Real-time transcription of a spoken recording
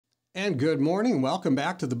And good morning. Welcome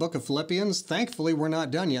back to the book of Philippians. Thankfully, we're not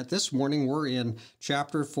done yet. This morning, we're in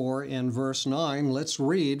chapter 4 and verse 9. Let's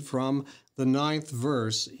read from the 9th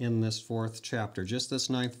verse in this 4th chapter, just this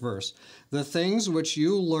 9th verse. The things which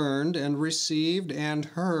you learned and received and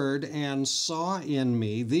heard and saw in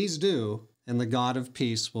me, these do, and the God of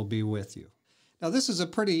peace will be with you. Now, this is a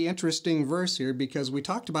pretty interesting verse here because we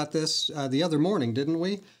talked about this the other morning, didn't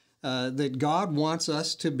we? That God wants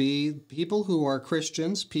us to be people who are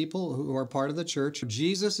Christians, people who are part of the church.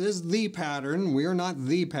 Jesus is the pattern. We are not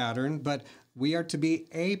the pattern, but we are to be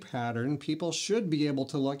a pattern. People should be able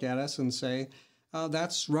to look at us and say,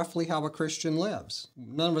 that's roughly how a Christian lives.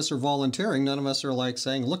 None of us are volunteering. None of us are like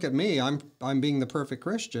saying, look at me, I'm being the perfect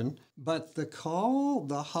Christian. But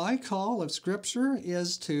the high call of Scripture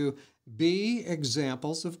is to be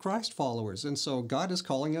examples of Christ followers. And so God is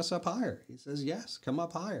calling us up higher. He says, yes, come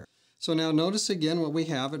up higher. So now notice again what we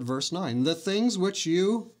have at verse 9. The things which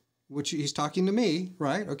he's talking to me,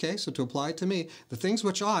 right? Okay, so to apply it to me, the things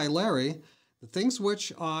which I, Larry, the things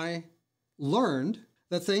which I learned,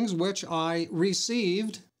 the things which I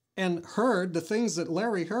received and heard, the things that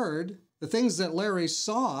Larry heard, the things that Larry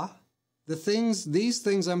saw, these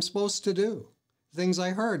things I'm supposed to do, the things I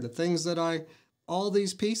heard, the things that all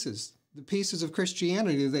these pieces, the pieces of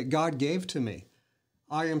Christianity that God gave to me.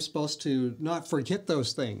 I am supposed to not forget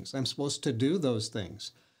those things. I'm supposed to do those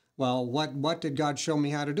things. Well, what did God show me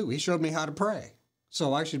how to do? He showed me how to pray,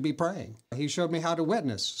 so I should be praying. He showed me how to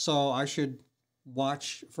witness, so I should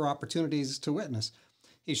watch for opportunities to witness.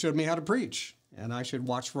 He showed me how to preach, and I should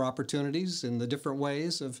watch for opportunities in the different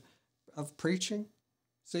ways of preaching.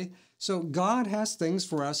 See? So God has things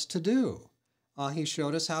for us to do. He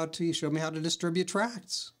showed me how to distribute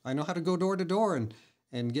tracts. I know how to go door to door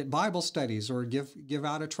and get Bible studies or give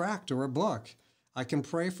out a tract or a book. I can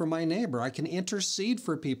pray for my neighbor. I can intercede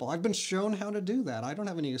for people. I've been shown how to do that. I don't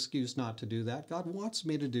have any excuse not to do that. God wants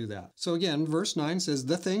me to do that. So again, verse 9 says,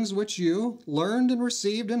 the things which you learned and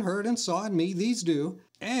received and heard and saw in me, these do,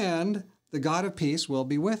 and the God of peace will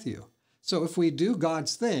be with you. So if we do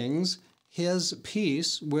God's things, His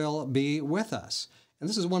peace will be with us. And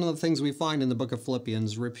this is one of the things we find in the book of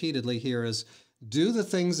Philippians repeatedly here is do the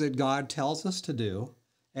things that God tells us to do,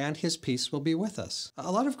 and His peace will be with us.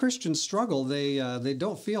 A lot of Christians struggle. They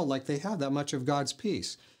don't feel like they have that much of God's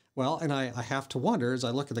peace. Well, and I have to wonder, as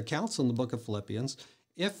I look at the counsel in the book of Philippians,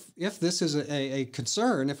 if this is a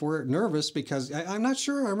concern, if we're nervous because I'm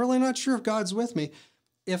really not sure if God's with me,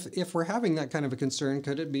 if we're having that kind of a concern,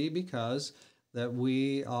 could it be because that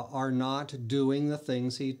we are not doing the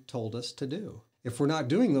things He told us to do? If we're not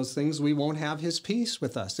doing those things, we won't have His peace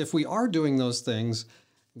with us. If we are doing those things,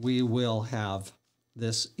 we will have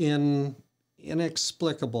this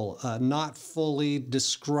inexplicable, not fully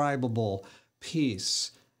describable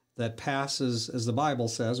peace that passes, as the Bible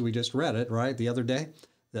says, we just read it, right, the other day,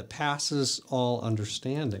 that passes all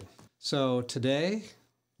understanding. So today,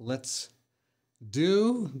 let's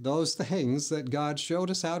do those things that God showed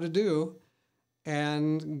us how to do,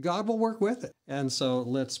 and God will work with it. And so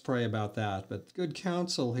let's pray about that. But good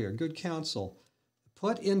counsel here, good counsel.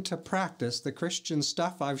 Put into practice the Christian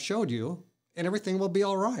stuff I've showed you, and everything will be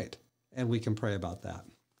all right. And we can pray about that.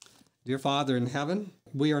 Dear Father in heaven,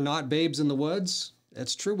 we are not babes in the woods.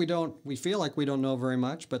 It's true we feel like we don't know very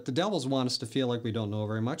much, but the devils want us to feel like we don't know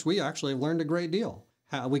very much. We actually have learned a great deal.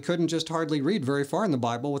 We couldn't just hardly read very far in the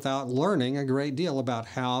Bible without learning a great deal about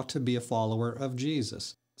how to be a follower of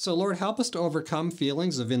Jesus. So Lord, help us to overcome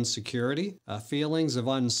feelings of insecurity, feelings of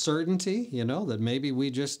uncertainty, that maybe we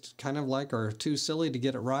just kind of like are too silly to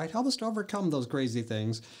get it right. Help us to overcome those crazy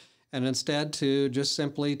things and instead to just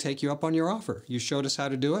simply take you up on your offer. You showed us how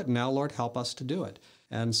to do it, and now, Lord, help us to do it.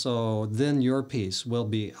 And so then your peace will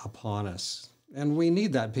be upon us. And we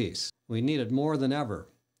need that peace. We need it more than ever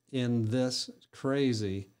in this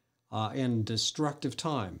crazy and destructive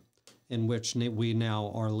time in which we now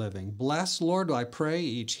are living. Bless, Lord, I pray,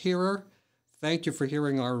 each hearer. Thank you for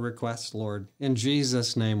hearing our requests, Lord. In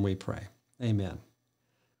Jesus' name we pray. Amen.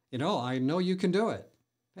 I know you can do it.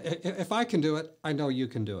 If I can do it, I know you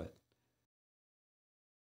can do it.